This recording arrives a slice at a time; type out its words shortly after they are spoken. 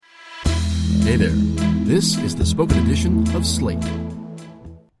Hey there. This is the spoken edition of Slate.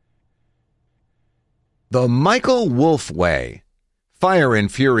 The Michael Wolff Way. Fire and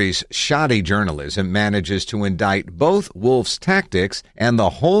Fury's shoddy journalism manages to indict both Wolff's tactics and the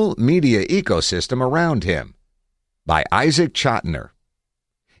whole media ecosystem around him. By Isaac Chotiner.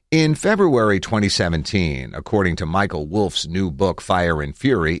 In February 2017, according to Michael Wolff's new book Fire and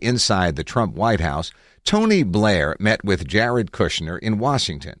Fury Inside the Trump White House, Tony Blair met with Jared Kushner in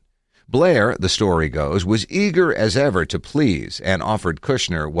Washington. Blair, the story goes, was eager as ever to please and offered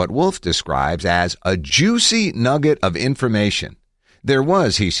Kushner what Wolff describes as a juicy nugget of information. There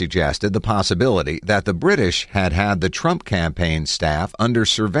was, he suggested, the possibility that the British had had the Trump campaign staff under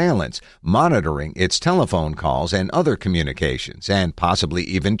surveillance, monitoring its telephone calls and other communications, and possibly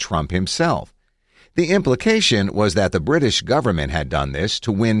even Trump himself. The implication was that the British government had done this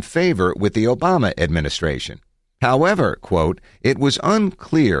to win favor with the Obama administration. However, quote, it was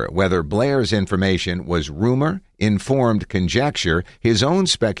unclear whether Blair's information was rumor, informed conjecture, his own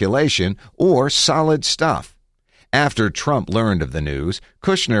speculation, or solid stuff. After Trump learned of the news,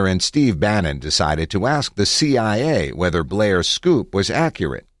 Kushner and Steve Bannon decided to ask the CIA whether Blair's scoop was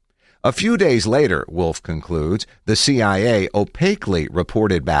accurate. A few days later, Wolff concludes, the CIA opaquely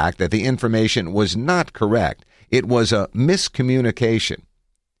reported back that the information was not correct. It was a miscommunication.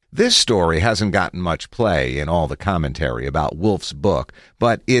 This story hasn't gotten much play in all the commentary about Wolff's book,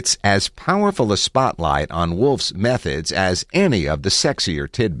 but it's as powerful a spotlight on Wolff's methods as any of the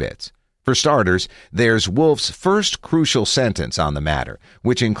sexier tidbits. For starters, there's Wolff's first crucial sentence on the matter,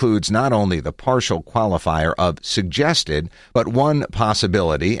 which includes not only the partial qualifier of suggested, but one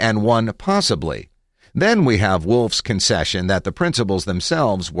possibility and one possibly. Then we have Wolff's concession that the principals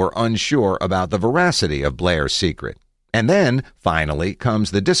themselves were unsure about the veracity of Blair's secret. And then, finally,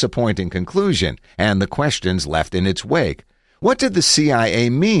 comes the disappointing conclusion and the questions left in its wake. What did the CIA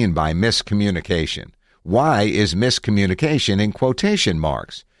mean by miscommunication? Why is miscommunication in quotation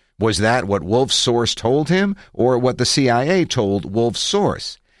marks? Was that what Wolff's source told him, or what the CIA told Wolff's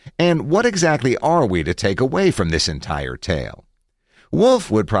source? And what exactly are we to take away from this entire tale?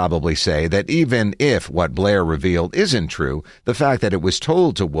 Wolff would probably say that even if what Blair revealed isn't true, the fact that it was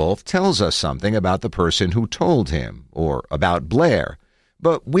told to Wolff tells us something about the person who told him, or about Blair.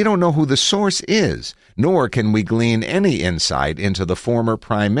 But we don't know who the source is, nor can we glean any insight into the former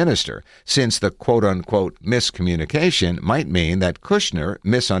prime minister, since the quote-unquote miscommunication might mean that Kushner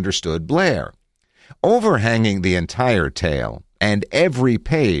misunderstood Blair. Overhanging the entire tale, and every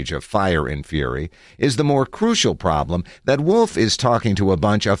page of Fire and Fury, is the more crucial problem that Wolff is talking to a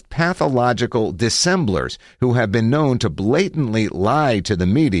bunch of pathological dissemblers who have been known to blatantly lie to the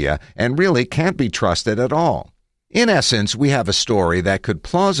media and really can't be trusted at all. In essence, we have a story that could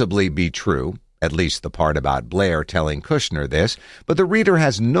plausibly be true, at least the part about Blair telling Kushner this, but the reader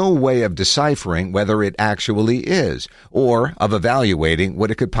has no way of deciphering whether it actually is, or of evaluating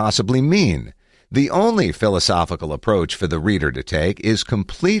what it could possibly mean. The only philosophical approach for the reader to take is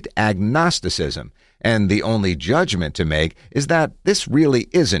complete agnosticism, and the only judgment to make is that this really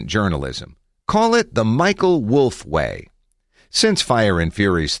isn't journalism. Call it the Michael Wolff way. Since Fire and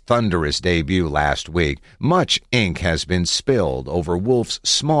Fury's thunderous debut last week, much ink has been spilled over Wolff's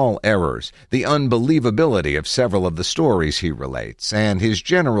small errors, the unbelievability of several of the stories he relates, and his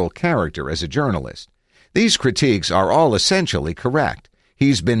general character as a journalist. These critiques are all essentially correct.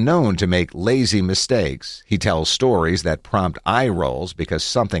 He's been known to make lazy mistakes. He tells stories that prompt eye rolls because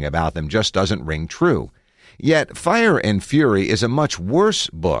something about them just doesn't ring true. Yet Fire and Fury is a much worse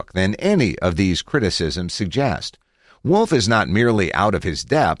book than any of these criticisms suggest. Wolff is not merely out of his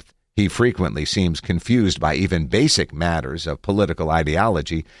depth. He frequently seems confused by even basic matters of political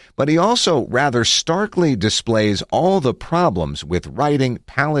ideology, but he also rather starkly displays all the problems with writing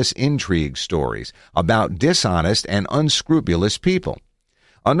palace intrigue stories about dishonest and unscrupulous people.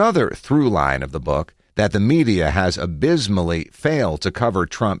 Another through line of the book, that the media has abysmally failed to cover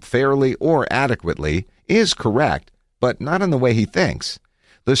Trump fairly or adequately, is correct, but not in the way he thinks.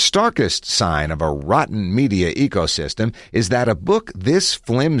 The starkest sign of a rotten media ecosystem is that a book this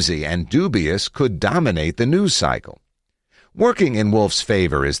flimsy and dubious could dominate the news cycle. Working in Wolff's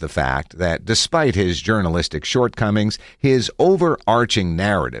favor is the fact that, despite his journalistic shortcomings, his overarching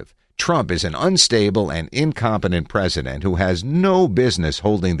narrative, Trump is an unstable and incompetent president who has no business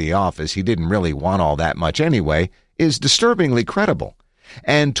holding the office he didn't really want all that much anyway, is disturbingly credible.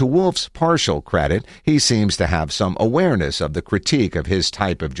 And to Wolff's partial credit, he seems to have some awareness of the critique of his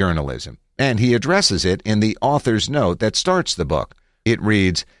type of journalism, and he addresses it in the author's note that starts the book. It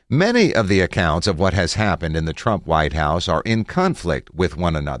reads, "Many of the accounts of what has happened in the Trump White House are in conflict with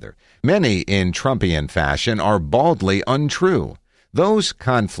one another. Many, in Trumpian fashion, are baldly untrue. Those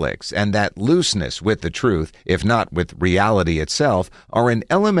conflicts and that looseness with the truth, if not with reality itself, are an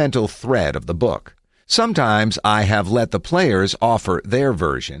elemental thread of the book. Sometimes I have let the players offer their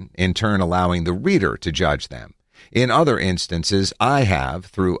version, in turn allowing the reader to judge them. In other instances, I have,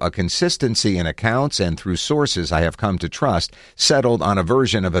 through a consistency in accounts and through sources I have come to trust, settled on a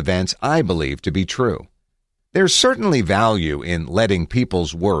version of events I believe to be true. There's certainly value in letting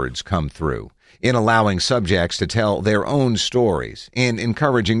people's words come through, in allowing subjects to tell their own stories, in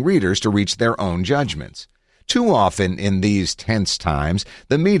encouraging readers to reach their own judgments. Too often in these tense times,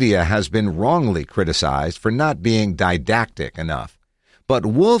 the media has been wrongly criticized for not being didactic enough. But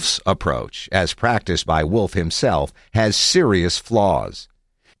Wolff's approach, as practiced by Wolff himself, has serious flaws.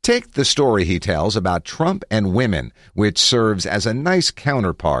 Take the story he tells about Trump and women, which serves as a nice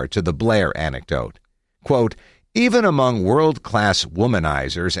counterpart to the Blair anecdote. Quote, "Even among world-class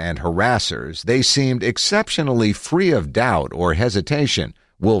womanizers and harassers, they seemed exceptionally free of doubt or hesitation,"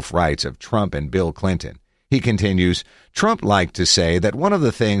 Wolff writes of Trump and Bill Clinton. He continues, "Trump liked to say that one of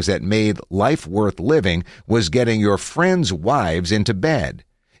the things that made life worth living was getting your friends' wives into bed.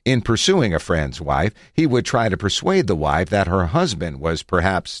 In pursuing a friend's wife, he would try to persuade the wife that her husband was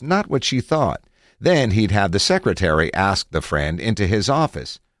perhaps not what she thought. Then he'd have the secretary ask the friend into his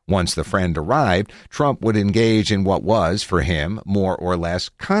office. Once the friend arrived, Trump would engage in what was, for him, more or less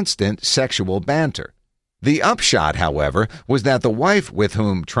constant sexual banter. The upshot, however, was that the wife with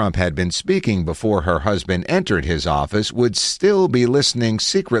whom Trump had been speaking before her husband entered his office would still be listening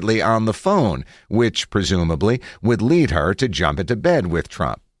secretly on the phone, which presumably would lead her to jump into bed with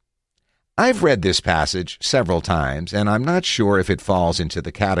Trump." I've read this passage several times, and I'm not sure if it falls into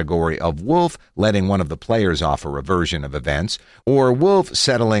the category of Wolff letting one of the players offer a version of events, or Wolff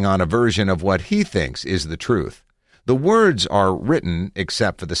settling on a version of what he thinks is the truth. The words are written,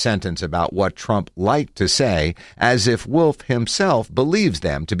 except for the sentence about what Trump liked to say, as if Wolff himself believes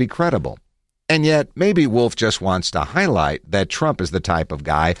them to be credible. And yet, maybe Wolff just wants to highlight that Trump is the type of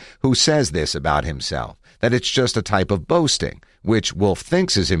guy who says this about himself, that it's just a type of boasting, which Wolff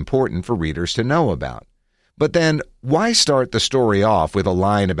thinks is important for readers to know about. But then, why start the story off with a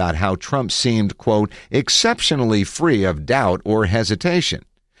line about how Trump seemed, quote, "exceptionally free of doubt or hesitation"?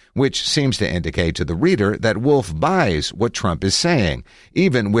 Which seems to indicate to the reader that Wolff buys what Trump is saying,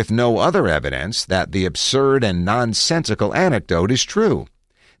 even with no other evidence that the absurd and nonsensical anecdote is true.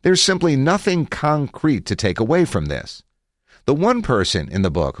 There's simply nothing concrete to take away from this. The one person in the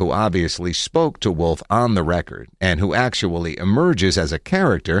book who obviously spoke to Wolff on the record and who actually emerges as a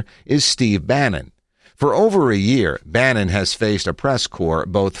character is Steve Bannon. For over a year, Bannon has faced a press corps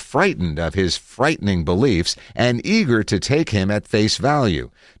both frightened of his frightening beliefs and eager to take him at face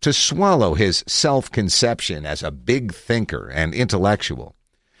value, to swallow his self-conception as a big thinker and intellectual.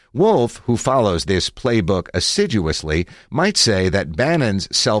 Wolff, who follows this playbook assiduously, might say that Bannon's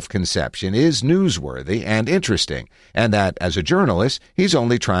self-conception is newsworthy and interesting, and that, as a journalist, he's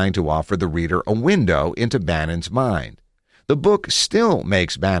only trying to offer the reader a window into Bannon's mind. The book still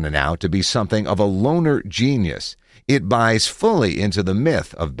makes Bannon out to be something of a loner genius. It buys fully into the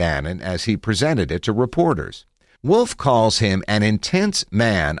myth of Bannon as he presented it to reporters. Wolff calls him an intense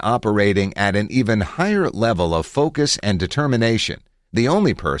man operating at an even higher level of focus and determination, the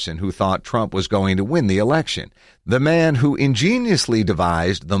only person who thought Trump was going to win the election, the man who ingeniously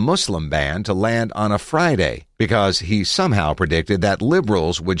devised the Muslim ban to land on a Friday because he somehow predicted that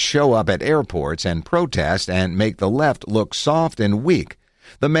liberals would show up at airports and protest and make the left look soft and weak,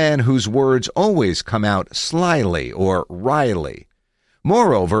 the man whose words always come out slyly or wryly.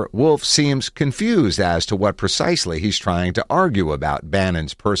 Moreover, Wolff seems confused as to what precisely he's trying to argue about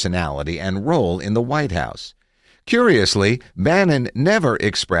Bannon's personality and role in the White House. Curiously, Bannon never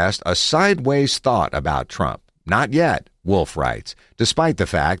expressed a sideways thought about Trump. Not yet, Wolff writes, despite the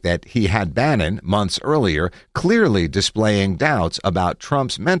fact that he had Bannon, months earlier, clearly displaying doubts about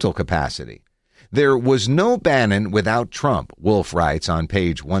Trump's mental capacity. There was no Bannon without Trump, Wolff writes on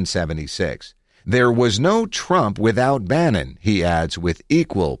page 176. There was no Trump without Bannon, he adds with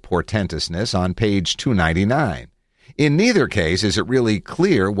equal portentousness on page 299. In neither case is it really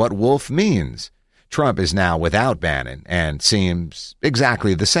clear what Wolff means. Trump is now without Bannon and seems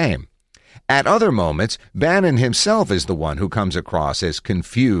exactly the same. At other moments, Bannon himself is the one who comes across as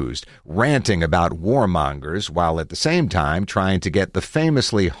confused, ranting about warmongers while at the same time trying to get the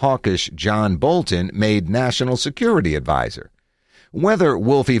famously hawkish John Bolton made National Security Advisor. Whether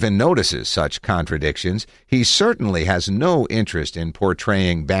Wolff even notices such contradictions, he certainly has no interest in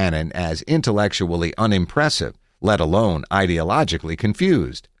portraying Bannon as intellectually unimpressive, let alone ideologically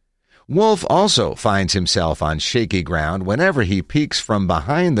confused. Wolff also finds himself on shaky ground whenever he peeks from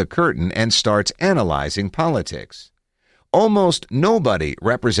behind the curtain and starts analyzing politics. Almost nobody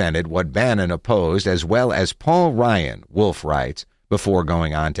represented what Bannon opposed as well as Paul Ryan, Wolff writes, before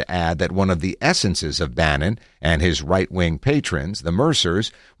going on to add that one of the essences of Bannon and his right-wing patrons, the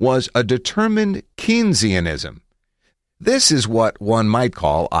Mercers, was a determined Keynesianism. This is what one might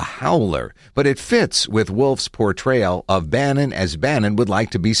call a howler, but it fits with Wolff's portrayal of Bannon as Bannon would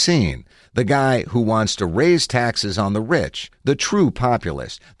like to be seen, the guy who wants to raise taxes on the rich, the true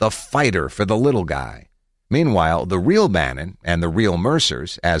populist, the fighter for the little guy. Meanwhile, the real Bannon and the real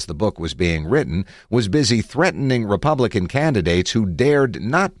Mercers, as the book was being written, was busy threatening Republican candidates who dared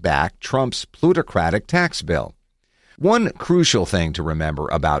not back Trump's plutocratic tax bill. One crucial thing to remember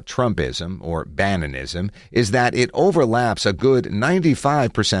about Trumpism, or Bannonism, is that it overlaps a good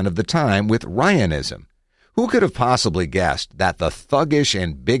 95% of the time with Ryanism. Who could have possibly guessed that the thuggish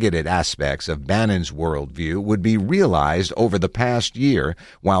and bigoted aspects of Bannon's worldview would be realized over the past year,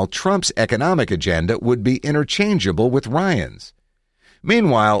 while Trump's economic agenda would be interchangeable with Ryan's?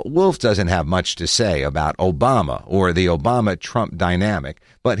 Meanwhile, Wolff doesn't have much to say about Obama or the Obama-Trump dynamic,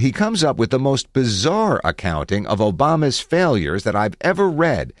 but he comes up with the most bizarre accounting of Obama's failures that I've ever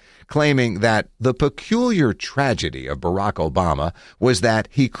read, claiming that the peculiar tragedy of Barack Obama was that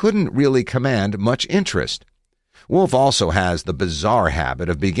he couldn't really command much interest. Wolff also has the bizarre habit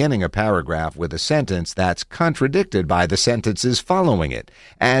of beginning a paragraph with a sentence that's contradicted by the sentences following it,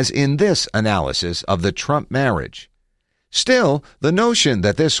 as in this analysis of the Trump marriage. Still, the notion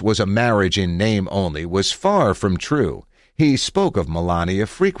that this was a marriage in name only was far from true. He spoke of Melania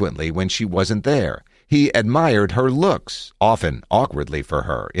frequently when she wasn't there. He admired her looks, often awkwardly for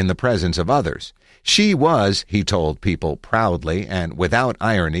her, in the presence of others. She was, he told people proudly and without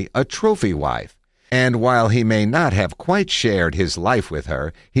irony, a trophy wife. And while he may not have quite shared his life with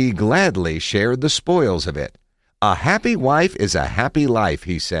her, he gladly shared the spoils of it. A happy wife is a happy life,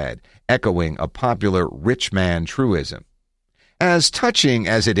 he said, echoing a popular rich man truism. As touching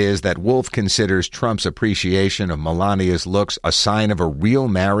as it is that Wolff considers Trump's appreciation of Melania's looks a sign of a real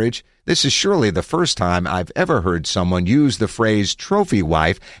marriage, this is surely the first time I've ever heard someone use the phrase trophy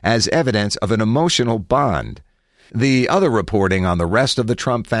wife as evidence of an emotional bond. The other reporting on the rest of the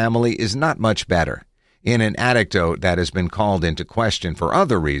Trump family is not much better. In an anecdote that has been called into question for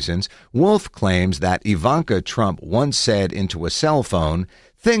other reasons, Wolff claims that Ivanka Trump once said into a cell phone,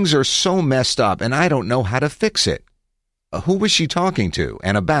 "Things are so messed up and I don't know how to fix it." Who was she talking to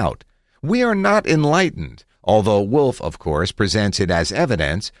and about? We are not enlightened, although Wolff, of course, presents it as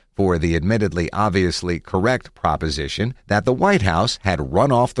evidence for the admittedly obviously correct proposition that the White House had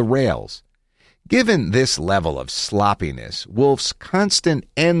run off the rails. Given this level of sloppiness, Wolff's constant,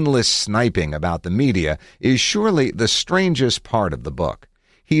 endless sniping about the media is surely the strangest part of the book.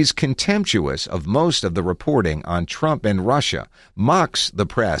 He's contemptuous of most of the reporting on Trump and Russia, mocks the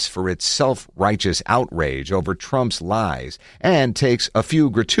press for its self-righteous outrage over Trump's lies, and takes a few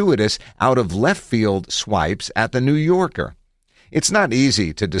gratuitous, out-of-left-field swipes at The New Yorker. It's not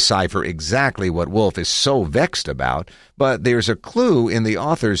easy to decipher exactly what Wolff is so vexed about, but there's a clue in the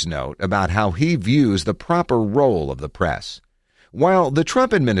author's note about how he views the proper role of the press. While the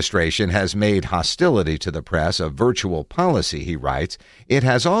Trump administration has made hostility to the press a virtual policy, he writes, it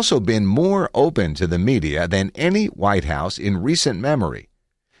has also been more open to the media than any White House in recent memory.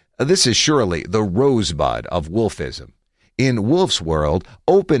 This is surely the rosebud of Wolffism. In Wolff's world,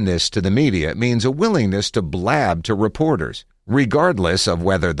 openness to the media means a willingness to blab to reporters, regardless of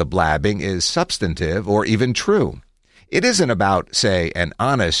whether the blabbing is substantive or even true. It isn't about, say, an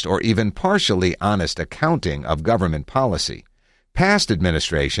honest or even partially honest accounting of government policy. Past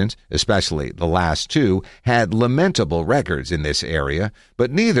administrations, especially the last two, had lamentable records in this area, but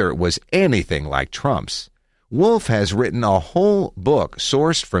neither was anything like Trump's. Wolff has written a whole book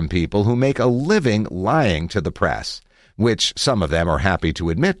sourced from people who make a living lying to the press, which some of them are happy to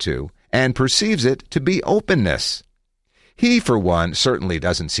admit to, and perceives it to be openness. He, for one, certainly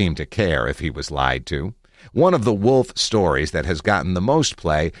doesn't seem to care if he was lied to. One of the Wolff stories that has gotten the most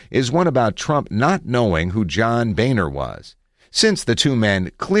play is one about Trump not knowing who John Boehner was. Since the two men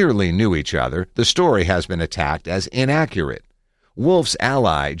clearly knew each other, the story has been attacked as inaccurate. Wolff's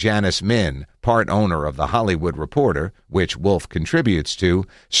ally, Janice Min, part owner of The Hollywood Reporter, which Wolff contributes to,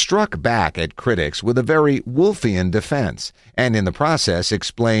 struck back at critics with a very Wolffian defense, and in the process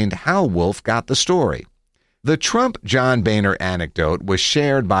explained how Wolff got the story. The Trump-John Boehner anecdote was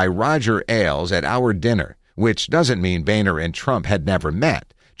shared by Roger Ailes at our dinner, which doesn't mean Boehner and Trump had never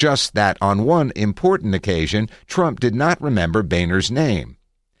met. Just that on one important occasion, Trump did not remember Boehner's name.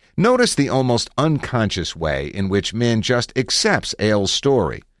 Notice the almost unconscious way in which Min just accepts Ailes'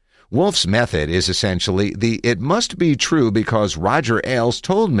 story. Wolff's method is essentially the "it must be true because Roger Ailes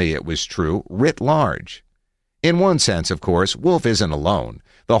told me it was true" writ large. In one sense, of course, Wolff isn't alone.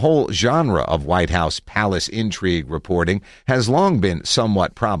 The whole genre of White House palace intrigue reporting has long been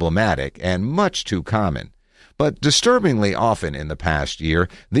somewhat problematic and much too common. But disturbingly often in the past year,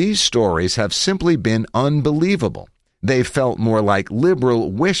 these stories have simply been unbelievable. They've felt more like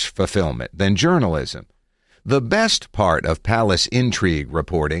liberal wish fulfillment than journalism. The best part of palace intrigue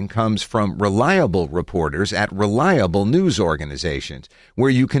reporting comes from reliable reporters at reliable news organizations,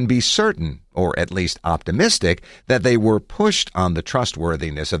 where you can be certain, or at least optimistic, that they were pushed on the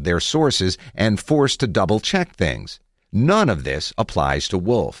trustworthiness of their sources and forced to double-check things. None of this applies to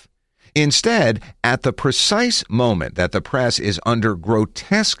Wolff. Instead, at the precise moment that the press is under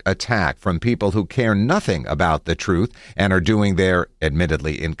grotesque attack from people who care nothing about the truth and are doing their,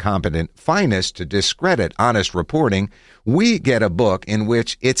 admittedly incompetent, finest to discredit honest reporting, we get a book in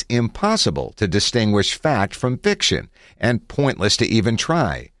which it's impossible to distinguish fact from fiction and pointless to even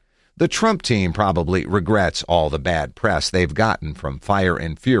try. The Trump team probably regrets all the bad press they've gotten from Fire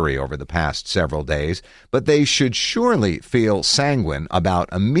and Fury over the past several days, but they should surely feel sanguine about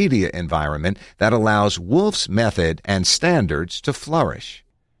a media environment that allows Wolff's method and standards to flourish.